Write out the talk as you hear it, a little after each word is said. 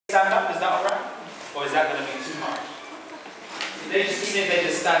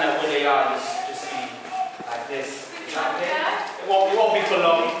stand up where they are, just be like this. Is that okay? It won't be for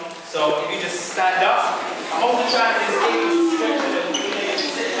long. So if you just stand up, I'm also trying to get you to stretch a little bit. You've been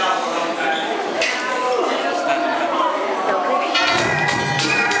sitting down for a long time.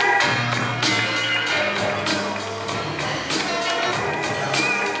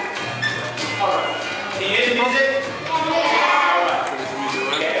 Alright. Can you hear the music? Alright.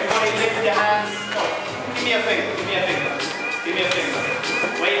 Okay, everybody lift your hands. Oh, give me a finger, give me a finger. Give me a finger.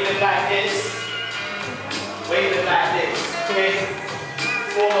 Wave it like this. Wave it like this. Okay?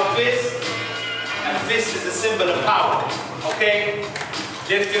 Form a fist. And fist is a symbol of power. Okay?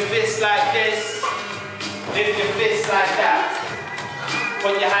 Lift your fist like this. Lift your fist like that.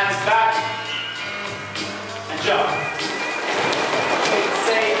 Put your hands back. And jump. Okay,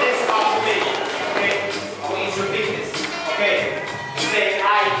 say this after me. Okay? I want you to repeat this. Okay? Say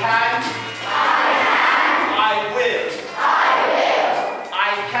I can. I can. I will. I will.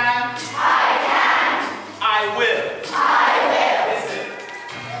 I can. I can. I will. I will. Listen.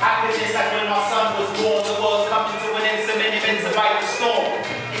 Happiness like when my son was born, the world's coming to an end, so many men survive the storm.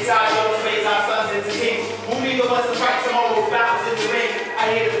 It's our job to raise our sons into kings. Who need of us to fight tomorrow's battles in the rain? I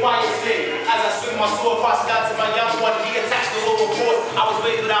hear the quiet sing as I swing my sword past down to my young one. He attached the lower force. I was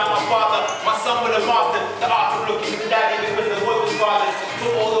raised without my father. My son would have mastered the art of looking to daddy because the boy was fathered.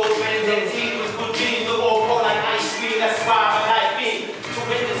 Took all those men and teeth with good dreams, the all cold like ice cream. That's why my life being to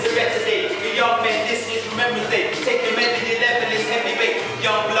witness the rest today. The young men, this is Remembrance Day. Take the men in 11, it's heavyweight.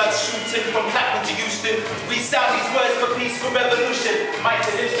 Young blood shooting from Clapham to Houston. We sound these words for peace, for revolution. Might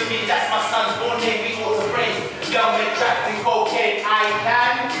to live to me, that's my son's born name. We ought to praise. Young men trapped in cocaine. I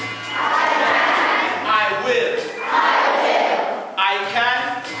can. I can. I will. I will. I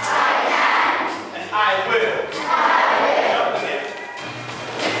can. I can. And I will. I will. Jump again.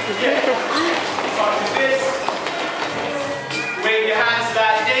 Yeah. Start with this. Wave your hands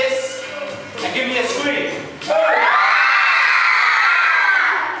like this. And give me a scream.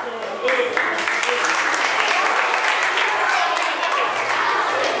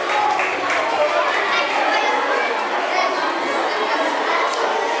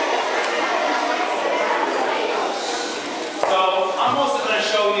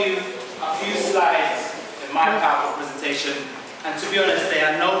 My PowerPoint presentation, and to be honest, they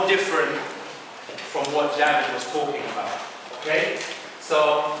are no different from what Javid was talking about. Okay?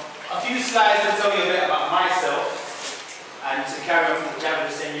 So, a few slides to tell you a bit about myself, and to carry on from what Javid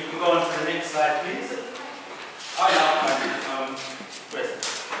was saying. You can go on to the next slide, please. Oh, no, where is it?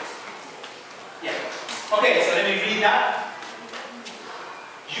 Yeah. Okay, so let me read that.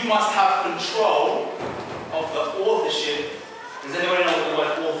 You must have control of the authorship. Does anybody know what the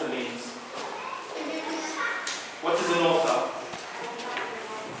word author means? What is an author?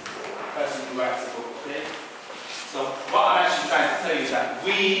 Person who writes a book, okay? So what I'm actually trying to tell you is that let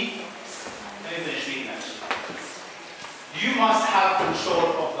me finish reading actually. You must have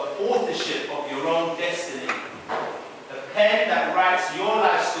control of the authorship of your own destiny. The pen that writes your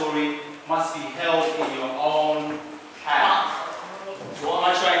life story must be held in your own hand. So what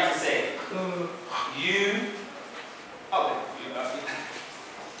am I trying to say?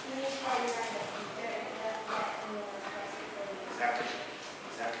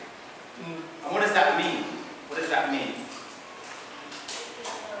 Exactly. And what does that mean? What does that mean?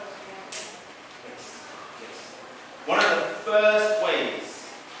 Yes. One of the first ways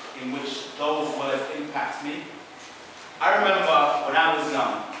in which those words impact me, I remember when I was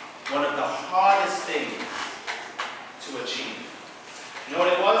young, one of the hardest things to achieve. You know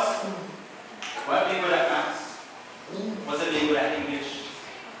what it was? Weren't being good at maths, wasn't being good at English,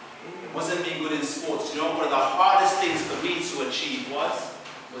 wasn't being good in sports. You know, one of the hardest things for me to achieve was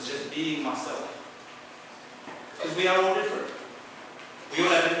just being myself. Because we are all different. We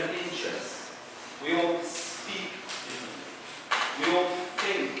all have different interests. We all speak differently. We all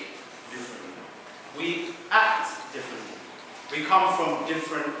think differently. We act differently. We come from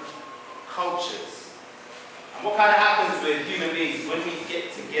different cultures. And what kind of happens with human beings when we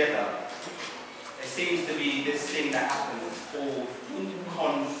get together, there seems to be this thing that happens called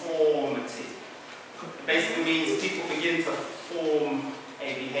conformity. It basically means people begin to form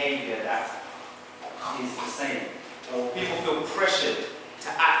a behavior that is the same. Or people feel pressured to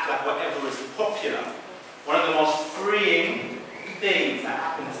act like whatever is popular. One of the most freeing things that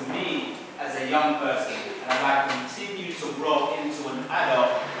happened to me as a young person, and as I continue to grow into an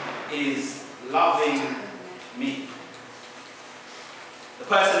adult, is loving me. The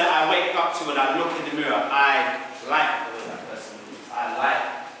person that I wake up to and I look in the mirror, I like the way that person moves. I like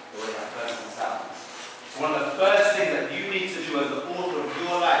the way that person sounds. So one of the first things that you need to do as the author of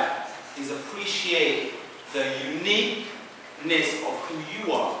your life is appreciate the unique, of who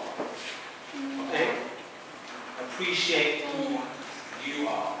you are. Okay? Appreciate who you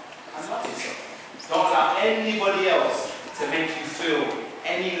are. And love yourself. Don't allow anybody else to make you feel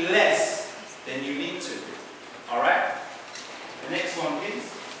any less than you need to. Alright? The next one, please.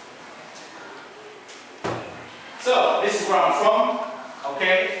 So, this is where I'm from.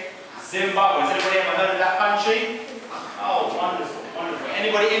 Okay? Zimbabwe. Has anybody ever heard of that country? Oh, wonderful, wonderful.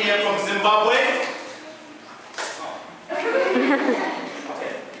 Anybody in here from Zimbabwe? Oh.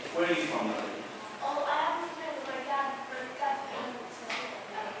 Okay. Where are you from?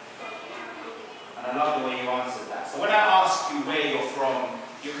 And I love the way you answered that. So when I ask you where you're from,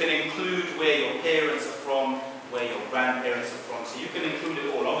 you can include where your parents are from, where your grandparents are from. So you can include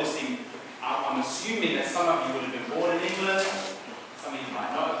it all. Obviously, I'm assuming that some of you would have been born in England, some of you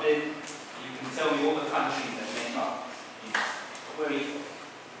might not have been. You can tell me all the countries that make up. Where are you from?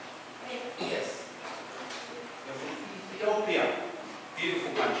 Yes. You're from Ethiopia.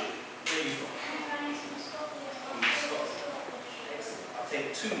 Beautiful country. Where are you from? From Scotland. Excellent. I'll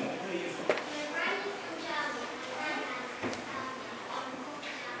take two more. Where are you from?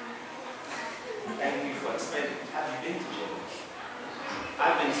 Thank you for explaining. Have you been to Germany?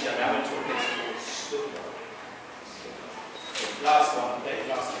 I've been to Germany. I went to a place called Stuttgart. Last one, okay?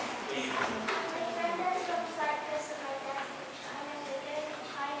 Last one. Where are you from?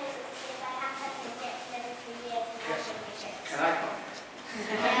 Can I come?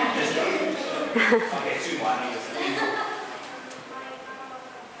 Just go. Okay, two more. I know this.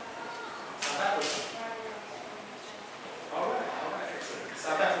 South Africa. Alright, excellent.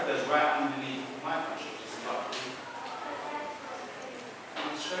 South Africa is right underneath my country, which is Zimbabwe.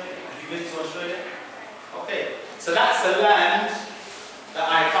 Australia. Have you been to Australia? Okay, so that's the land that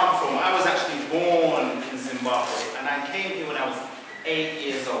I come from. I was actually born in Zimbabwe, and I came here when I was 8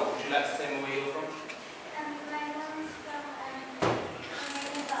 years old. Would you like to tell me where you're from? My mom's from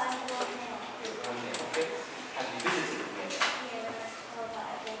Okay. Have you visited again?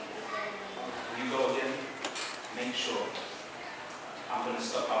 Will you go again? Make sure. I'm going to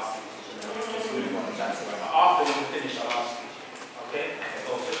stop asking you. Just move on. That's all right. After we finish, I'll ask you. Okay?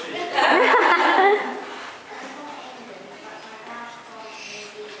 Go for it.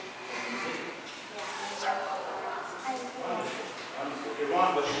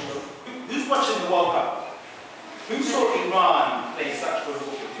 Who's watching the World Cup? Who saw Iran play such good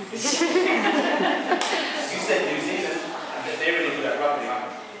football? You said New Zealand, and they're really good at rugby, aren't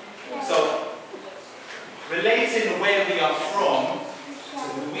they? So, relating where we are from to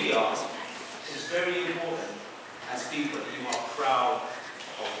who we are is very important as people that you are proud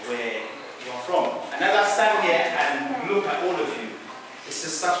of where you are from. And as I stand here and look at all of you, it's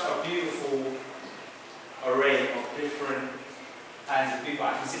just such a beautiful array of different kinds of people.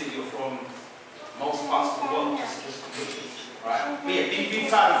 I can see that you're from most parts of the world, right? But yeah, be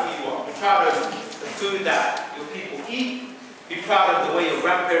proud of who you are. Be proud of the food that your people eat. Be proud of the way your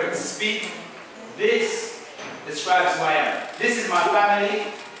grandparents speak. This describes who I am. This is my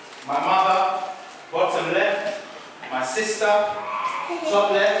family, my mother, bottom left, my sister,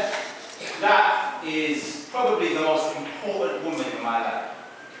 top left. That is probably the most important woman in my life.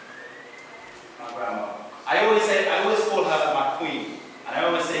 My grandmother. I always call her my queen. And I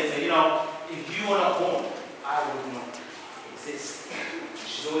always say to her, you know, if you were not born, I would not exist.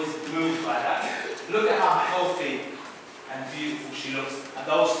 She's always moved by that. Look at how healthy and beautiful she looks. And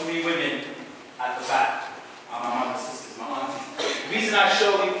those three women at the back are my mother's sisters, my aunties. The reason I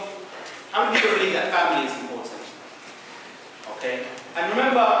show you, how many people believe that family is important? Okay? And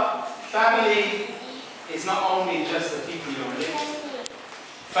remember, family is not only just the people you're related to.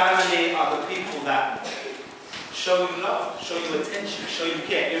 Family are the people that show you love, show you attention, show you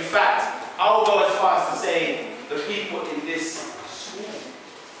care. In fact, I'll go as far as to say the people in this school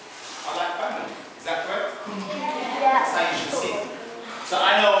are like family. Is that correct? Yeah. That's how you should see it. So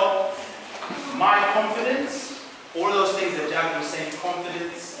I know my confidence, all those things that Jack was saying,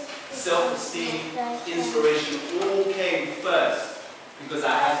 confidence, self-esteem, inspiration, all came first because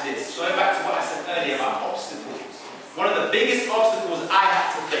I had this. Going back to what I said earlier about obstacles. One of the biggest obstacles I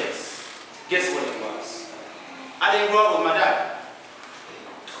had to face, guess what it was? I didn't grow up with my dad.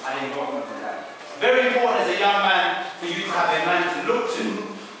 I didn't grow up with my dad. Very important as a young man for you to have a man to look to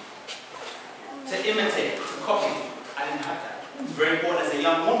imitate, to copy. I didn't have that. It's very important as a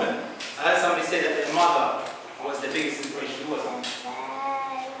young woman. I heard somebody say that their mother was the biggest inspiration. Who was it?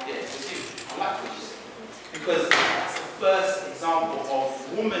 Yeah, it was you. I like what you said. Because that's the first example of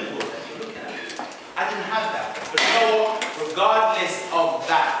womanhood that you're looking at. I didn't have that. But you know what? Regardless of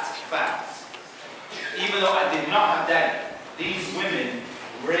that fact, even though I did not have that, these women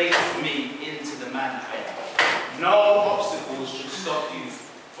raised me into the man I am. No obstacle stop you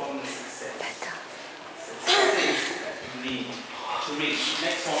from the success that you need to reach.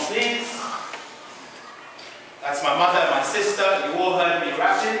 Next one, please. That's my mother and my sister. You all heard me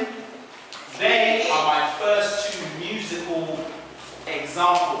rapping. They are my first two musical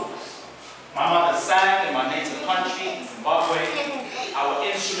examples. My mother sang in my native country, in Zimbabwe. Our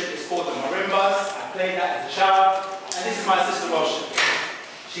instrument is called the marimbas. I played that as a child. And this is my sister Roshan.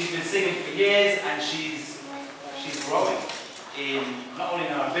 She's been singing for years and she's growing in not only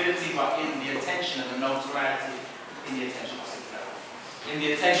her ability but in the attention and the notoriety, in the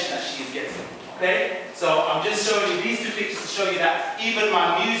attention that she is getting. Okay? So I'm just showing you these two pictures to show you that even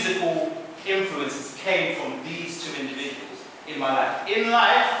my musical influences came from these two individuals in my life. In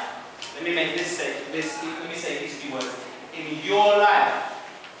life, let me make this statement, let me say these few words. In your life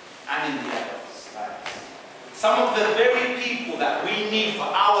and in the others' lives. Some of the very people that we need for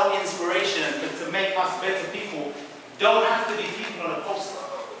our inspiration and to make us better people don't have to be people on a poster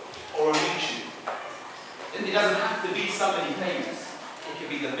or on YouTube. It doesn't have to be somebody famous. It can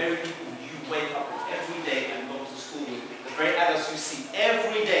be the very people you wake up with every day and go to school with, the very adults you see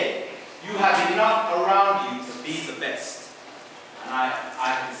every day. You have enough around you to be the best. And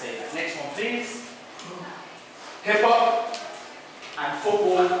I can say that. Next one, please. Hip-hop and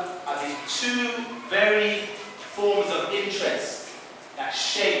football are the two very forms of interest that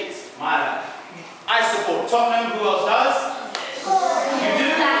shaped my life. I support Tottenham. Who else does? You do?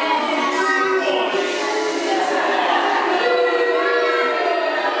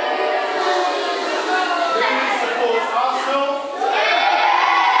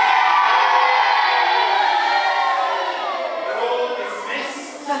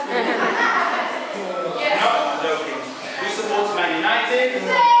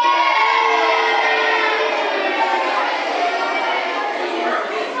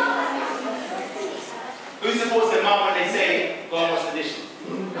 Who supports their mom when they say, go and wash the dishes? So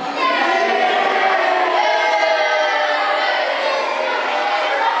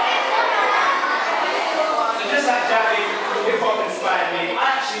just like Javi, hip-hop inspired me. I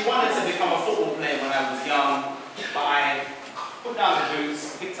actually wanted to become a football player when I was young, but I put down the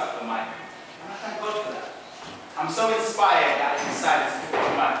boots, picked up the mic, and I thank God for that. I'm so inspired that I decided to pick up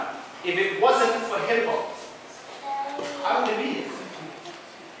the mic. If it wasn't for hip-hop, I wouldn't be here.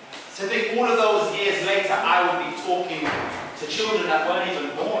 To think all of those years later, I would be talking to children that weren't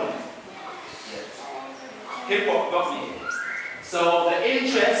even born yet. Hip-hop got me here. So the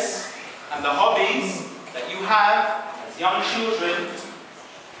interests and the hobbies that you have as young children,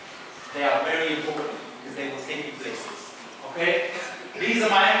 they are very important because they will take you places. Okay? These are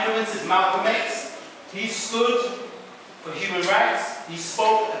my influences. Malcolm X, he stood for human rights. He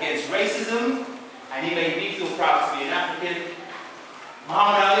spoke against racism, and he made me feel proud to be an African.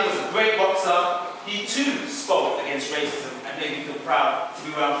 Muhammad Ali was a great boxer. He too spoke against racism and made me feel proud to be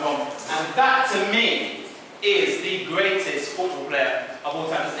where I'm from. And that to me is the greatest football player of all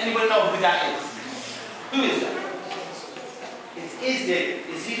time. Does anybody know who that is? Who is that? It's Izzy.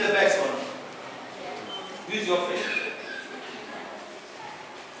 Is he the best one? Who's your favorite?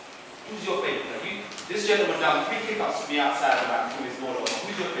 Who's your favorite? This gentleman down 3 kick-ups from the outside about who his ball on.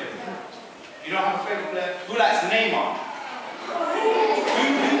 Who's your favorite? You don't have a favorite player? Who likes Neymar? Who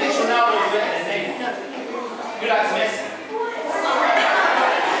thinks Ronaldo is better than Neymar? Who likes Messi?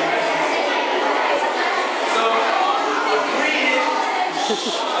 So,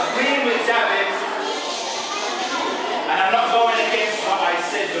 agreeing with David, and I'm not going against what I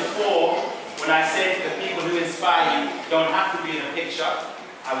said before when I said the people who inspire you don't have to be in a picture.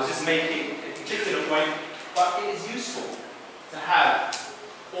 I was just making a particular point, but it is useful to have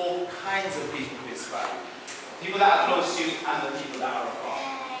all kinds of people who inspire you. People that are close to you and the people that are afar.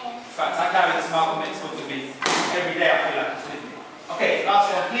 In fact, I carry this Malcolm X book with me every day. I feel like it's with me. Okay, last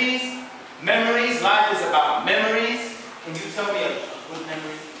one, please. Memories. Life is about memories. Can you tell me a good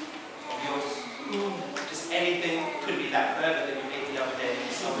memory of yours? Just anything. Could be that burger that you ate the other day.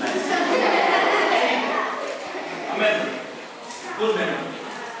 It's so nice. Anything. A memory. Good memory.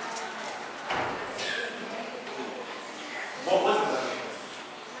 What was the memory?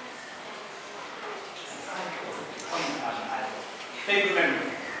 Favorite memory?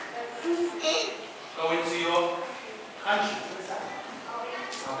 Go into your country. What is that?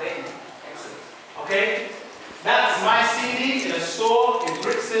 Albania. Excellent. Okay? That's my CD in a store in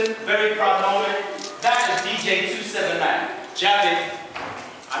Brixton. Very proud moment. That is DJ 279. Javid.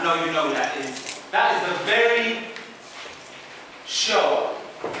 I know you know who that is. That is the very show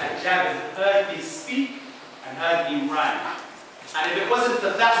that Javid heard me speak and heard me rhyme. And if it wasn't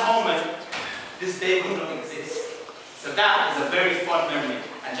for that moment, this day would not exist. So that is a very fond memory.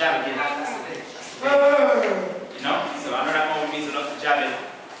 And Javid, that's the thing. You know? So I know that moment means a lot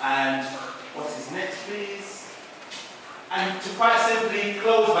quite simply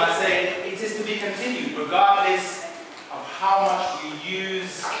close by saying it is to be continued, regardless of how much we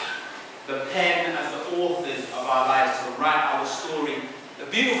use the pen as the authors of our lives to write our story. The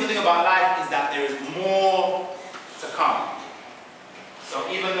beautiful thing about life is that there is more to come. So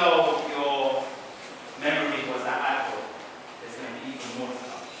even though your memory was that apple, there's going to be even more to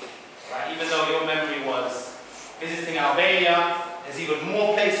come. Right? Even though your memory was visiting Albania, there's even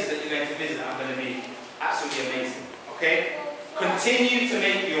more places that you're going to visit that are going to be absolutely amazing. Okay? Continue to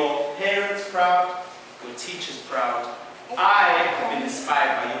make your parents proud, your teachers proud. I have been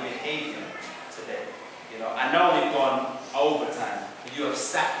inspired by your behavior today. You know, I know we've gone over time, but you have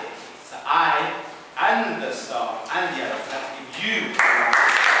sat here. So I and the staff and the others have to give you.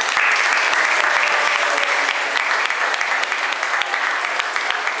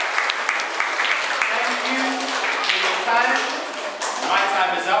 Thank you for your time. My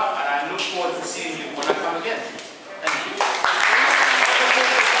time is up, and I look forward to seeing you when I come again. Thank you.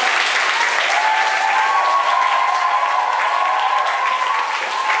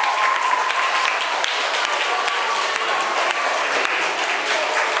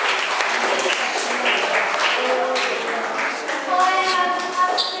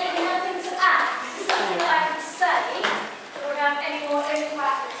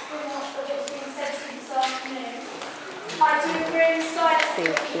 I do agree with science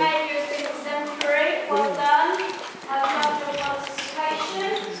that behaviour has been exemplary. Well done. I love your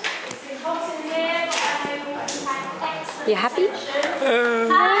participation. It's been hot in here, but I know you've had excellent. You happy?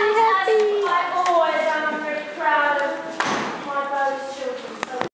 Reception.